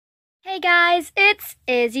Hey guys, it's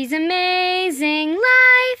Izzy's Amazing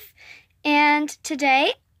Life, and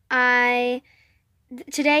today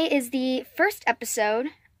is the first episode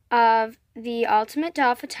of the Ultimate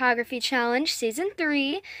Doll Photography Challenge Season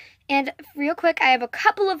 3, and real quick, I have a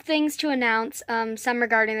couple of things to announce, some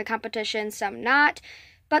regarding the competition, some not,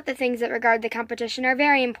 but the things that regard the competition are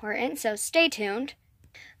very important, so stay tuned.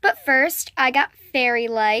 But first, I got fairy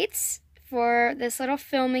lights for this little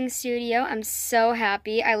filming studio. I'm so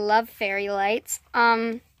happy. I love fairy lights.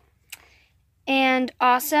 And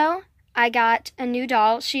also, I got a new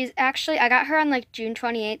doll. I got her on like June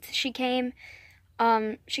 28th. She came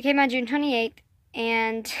on June 28th,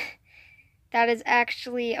 and that is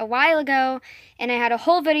actually a while ago, and I had a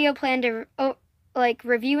whole video planned to,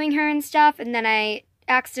 reviewing her and stuff, and then I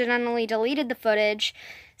accidentally deleted the footage,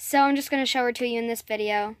 so I'm just going to show her to you in this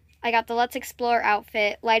video. I got the Let's Explore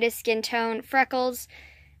outfit, lightest skin tone, freckles,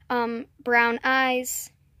 brown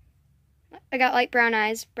eyes. I got light brown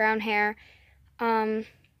eyes, brown hair, and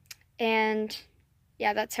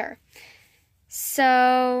yeah, that's her.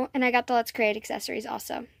 So, and I got the Let's Create accessories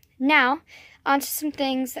also. Now, on to some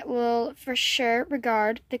things that will for sure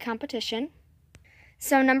regard the competition.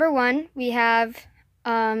 So, number one, we have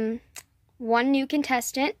one new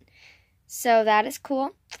contestant, so that is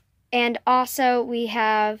cool. And also, we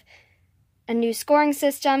have a new scoring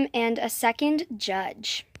system and a second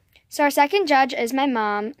judge. So our second judge is my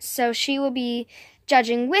mom, so she will be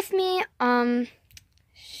judging with me.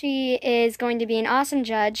 She is going to be an awesome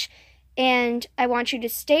judge, and I want you to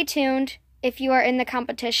stay tuned if you are in the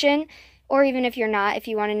competition, or even if you're not, if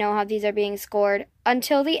you want to know how these are being scored,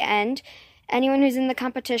 until the end. Anyone who's in the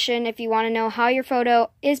competition, if you want to know how your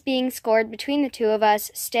photo is being scored between the two of us,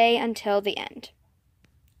 stay until the end.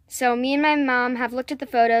 So me and my mom have looked at the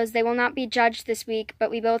photos. They will not be judged this week,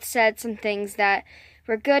 but we both said some things that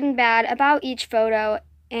were good and bad about each photo.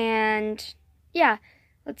 And yeah,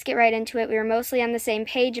 let's get right into it. We were mostly on the same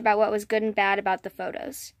page about what was good and bad about the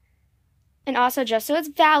photos. And also, just so it's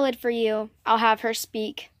valid for you, I'll have her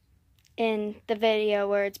speak in the video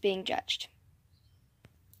where it's being judged.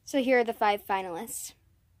 So here are the 5 finalists.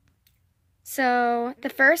 So the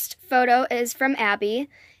first photo is from Abby.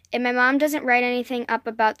 And my mom doesn't write anything up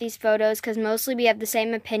about these photos because mostly we have the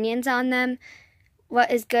same opinions on them,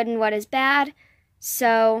 what is good and what is bad.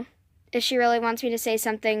 So if she really wants me to say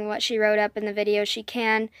something, what she wrote up in the video, she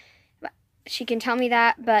can tell me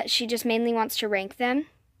that, but she just mainly wants to rank them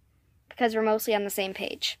because we're mostly on the same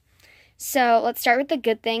page. So let's start with the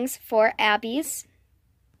good things for Abby's.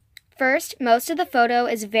 First, most of the photo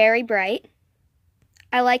is very bright.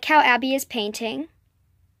 I like how Abby is painting.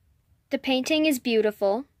 The painting is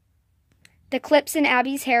beautiful. The clips in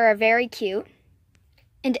Abby's hair are very cute,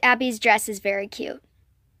 and Abby's dress is very cute.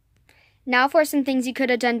 Now for some things you could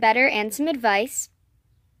have done better and some advice.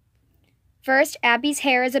 First, Abby's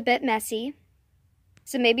hair is a bit messy,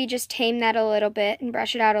 so maybe just tame that a little bit and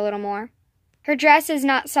brush it out a little more. Her dress is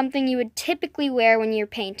not something you would typically wear when you're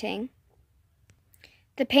painting.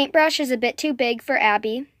 The paintbrush is a bit too big for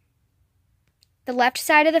Abby. The left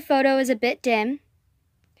side of the photo is a bit dim,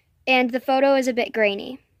 and the photo is a bit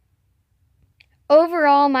grainy.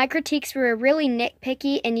 Overall, my critiques were really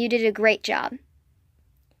nitpicky, and you did a great job.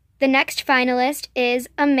 The next finalist is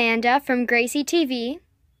Amanda from Gracie TV.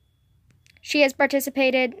 She has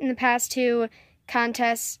participated in the past 2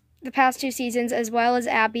 contests, the past 2 seasons, as well as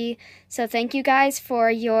Abby, so thank you guys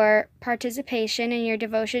for your participation and your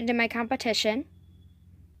devotion to my competition.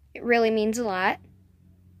 It really means a lot.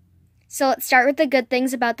 So let's start with the good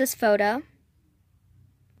things about this photo.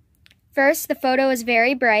 First, the photo is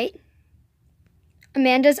very bright.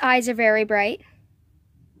 Amanda's eyes are very bright.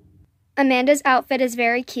 Amanda's outfit is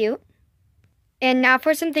very cute. And now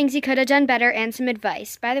for some things you could have done better and some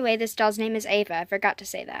advice. By the way, this doll's name is Ava. I forgot to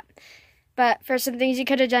say that. But for some things you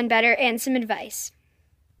could have done better and some advice.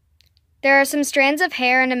 There are some strands of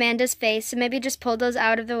hair on Amanda's face, so maybe just pull those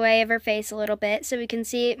out of the way of her face a little bit so we can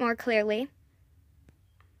see it more clearly.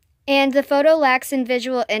 And the photo lacks in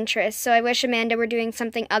visual interest, so I wish Amanda were doing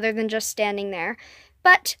something other than just standing there.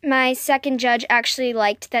 But my second judge actually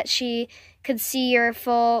liked that she could see your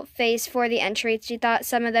full face for the entries. She thought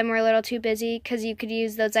some of them were a little too busy because you could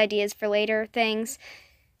use those ideas for later things.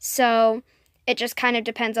 So it just kind of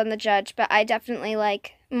depends on the judge, but I definitely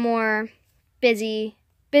like more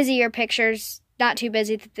busier pictures, not too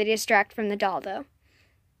busy that they distract from the doll though.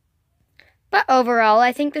 But overall,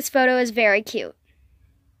 I think this photo is very cute.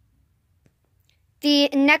 The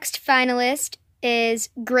next finalist is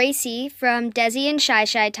Gracie from Desi and Shy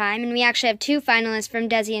Shy Time, and we actually have 2 finalists from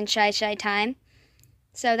Desi and Shy Shy Time,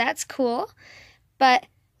 so that's cool. But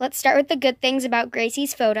let's start with the good things about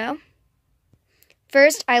Gracie's photo.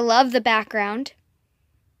 First, I love the background.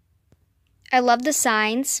 I love the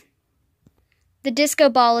signs. The disco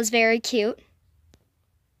ball is very cute.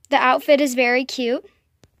 The outfit is very cute.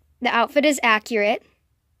 The outfit is accurate.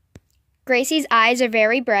 Gracie's eyes are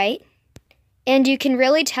very bright. And you can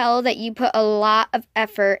really tell that you put a lot of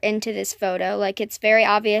effort into this photo. Like, it's very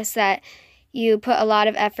obvious that you put a lot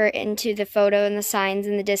of effort into the photo and the signs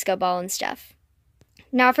and the disco ball and stuff.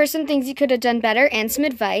 Now for some things you could have done better and some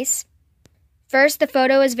advice. First, the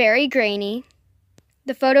photo is very grainy.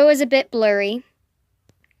 The photo is a bit blurry.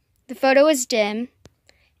 The photo is dim.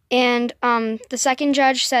 And the second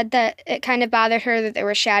judge said that it kind of bothered her that there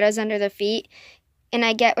were shadows under the feet. And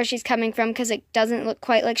I get where she's coming from because it doesn't look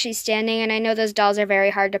quite like she's standing. And I know those dolls are very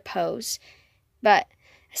hard to pose.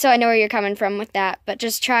 So I know where you're coming from with that. But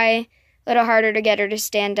just try a little harder to get her to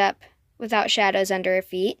stand up without shadows under her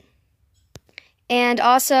feet. And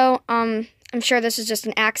also, I'm sure this was just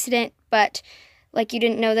an accident, but like you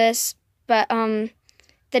didn't know this, but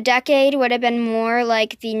the decade would have been more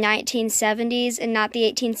like the 1970s and not the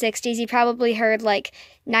 1860s. You probably heard like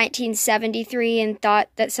 1973 and thought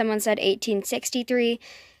that someone said 1863.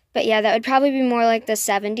 But yeah, that would probably be more like the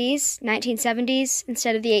 1970s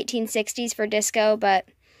instead of the 1860s for disco. But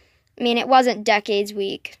I mean, it wasn't Decades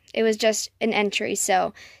Week. It was just an entry,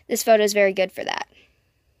 so this photo is very good for that.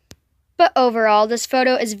 But overall, this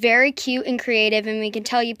photo is very cute and creative, and we can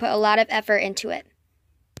tell you put a lot of effort into it.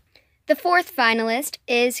 The fourth finalist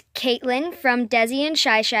is Kattielynn from Desi and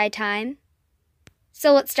Shy Shy Time.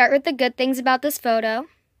 So let's start with the good things about this photo.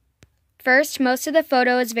 First, most of the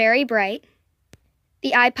photo is very bright.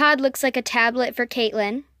 The iPod looks like a tablet for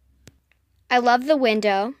Kattielynn. I love the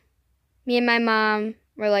window. Me and my mom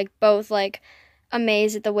were both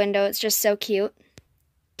amazed at the window. It's just so cute.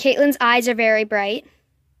 Kattelynn's eyes are very bright.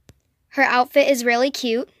 Her outfit is really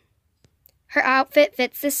cute. Her outfit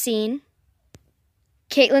fits the scene.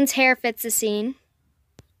 Kattelynn's hair fits the scene.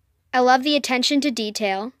 I love the attention to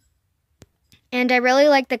detail. And I really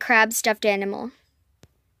like the crab stuffed animal.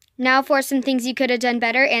 Now for some things you could have done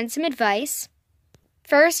better and some advice.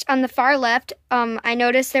 First, on the far left, I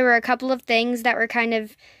noticed there were a couple of things that were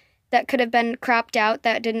that could have been cropped out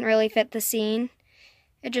that didn't really fit the scene.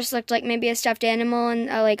 It just looked like maybe a stuffed animal and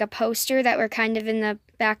a poster that were kind of in the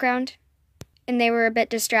background. And they were a bit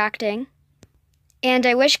distracting. And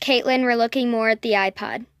I wish Kattielynn were looking more at the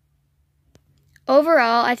iPod.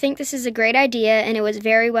 Overall, I think this is a great idea and it was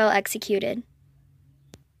very well executed.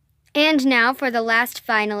 And now for the last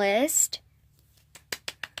finalist,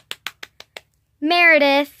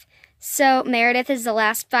 Meredith. So Meredith is the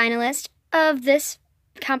last finalist of this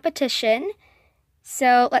competition.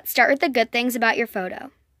 So let's start with the good things about your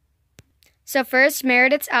photo. So first,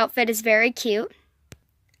 Meredith's outfit is very cute.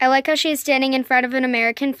 I like how she is standing in front of an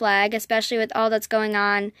American flag, especially with all that's going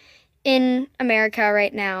on in America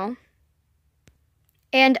right now.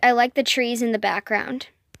 And I like the trees in the background.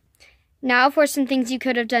 Now for some things you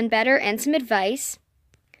could have done better and some advice.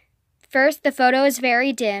 First, the photo is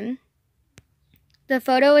very dim. The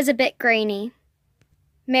photo is a bit grainy.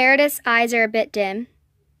 Meredith's eyes are a bit dim.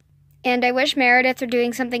 And I wish Meredith were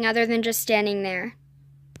doing something other than just standing there.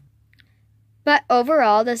 But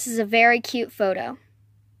overall, this is a very cute photo.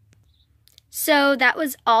 So that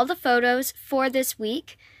was all the photos for this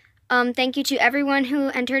week. Thank you to everyone who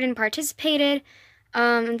entered and participated.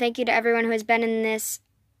 And thank you to everyone who has been in this,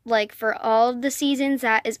 for all of the seasons.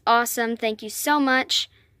 That is awesome. Thank you so much.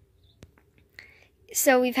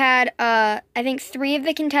 So we've had, I think 3 of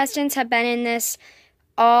the contestants have been in this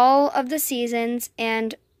all of the seasons.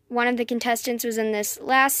 And one of the contestants was in this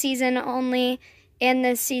last season only, in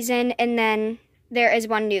this season. And then there is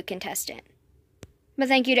one new contestant. But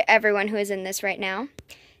thank you to everyone who is in this right now.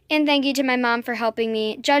 And thank you to my mom for helping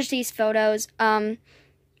me judge these photos.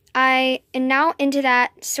 I am now into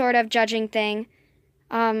that sort of judging thing.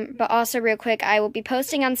 But also real quick, I will be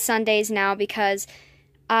posting on Sundays now because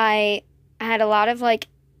I had a lot of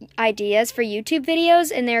ideas for YouTube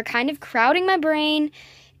videos and they're kind of crowding my brain.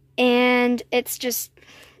 And it's just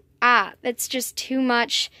too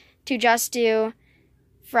much to just do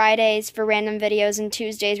Fridays for random videos and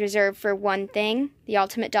Tuesdays reserved for one thing, the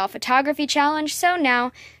Ultimate Doll Photography Challenge. So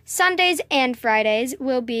now, Sundays and Fridays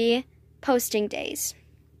will be posting days.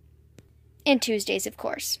 And Tuesdays, of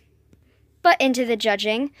course. But into the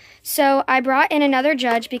judging. So I brought in another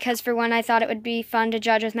judge because for one, I thought it would be fun to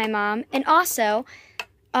judge with my mom. And also,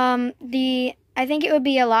 I think it would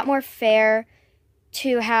be a lot more fair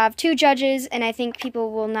to have 2 judges, and I think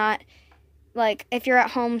people will not... if you're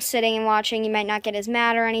at home sitting and watching, you might not get as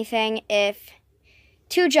mad or anything if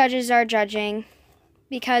 2 judges are judging.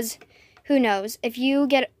 Because, who knows, if you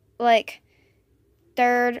get,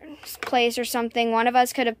 third place or something. One of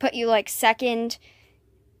us could have put you like second.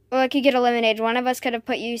 Well, if you get eliminated, one of us could have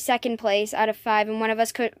put you second place out of 5, and one of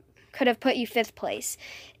us could have put you 5th place.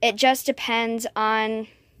 It just depends on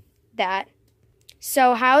that.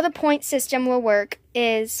 So how the point system will work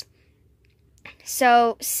is,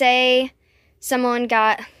 so say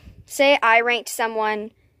I ranked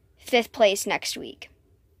someone 5th place next week.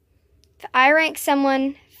 If I rank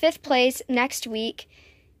someone 5th place next week,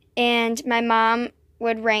 and my mom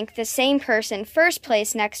would rank the same person 1st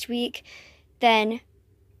place next week, then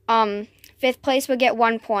 5th place would get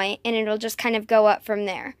 1 point, and it'll just kind of go up from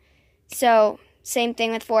there. So same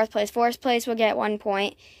thing with 4th place. 4th place will get 1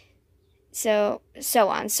 point, so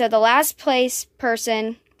on. So the last place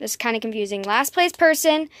person, this is kind of confusing, last place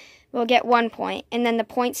person will get 1 point, and then the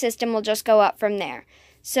point system will just go up from there.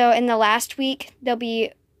 So in the last week, there'll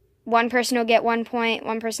be one person will get 1 point,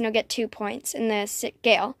 one person will get 2 points in the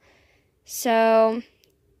scale. So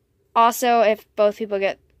also, if both people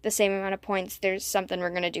get the same amount of points, there's something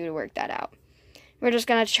we're going to do to work that out. We're just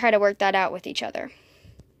going to try to work that out with each other.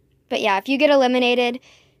 But yeah, if you get eliminated,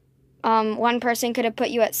 one person could have put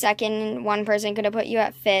you at 2nd, one person could have put you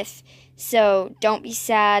at 5th. So don't be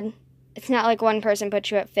sad. It's not like one person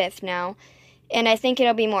put you at 5th now. And I think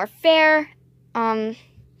it'll be more fair. And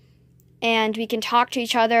we can talk to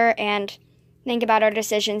each other and think about our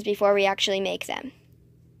decisions before we actually make them.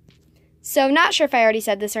 So not sure if I already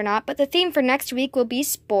said this or not, but the theme for next week will be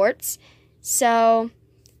sports. So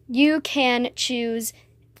you can choose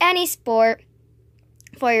any sport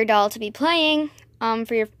for your doll to be playing,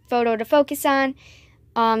 for your photo to focus on.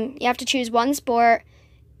 You have to choose one sport,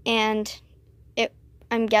 and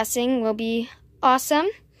I'm guessing will be awesome.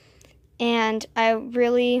 And I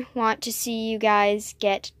really want to see you guys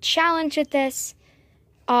get challenged with this.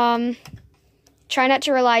 Try not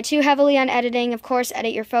to rely too heavily on editing. Of course,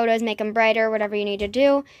 edit your photos, make them brighter, whatever you need to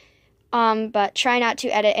do. But try not to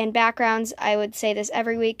edit in backgrounds. I would say this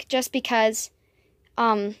every week, just because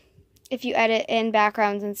if you edit in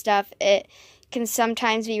backgrounds and stuff, it can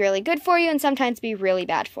sometimes be really good for you and sometimes be really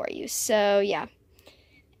bad for you. So, yeah.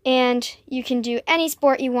 And you can do any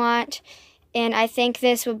sport you want. And I think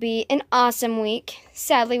this will be an awesome week.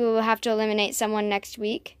 Sadly, we will have to eliminate someone next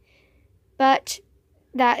week. But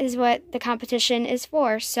that is what the competition is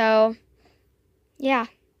for. So, yeah.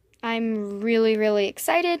 I'm really, really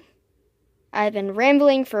excited. I've been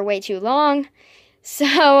rambling for way too long.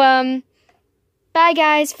 So, bye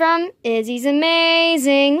guys from Izzy's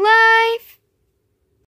Amazing Life.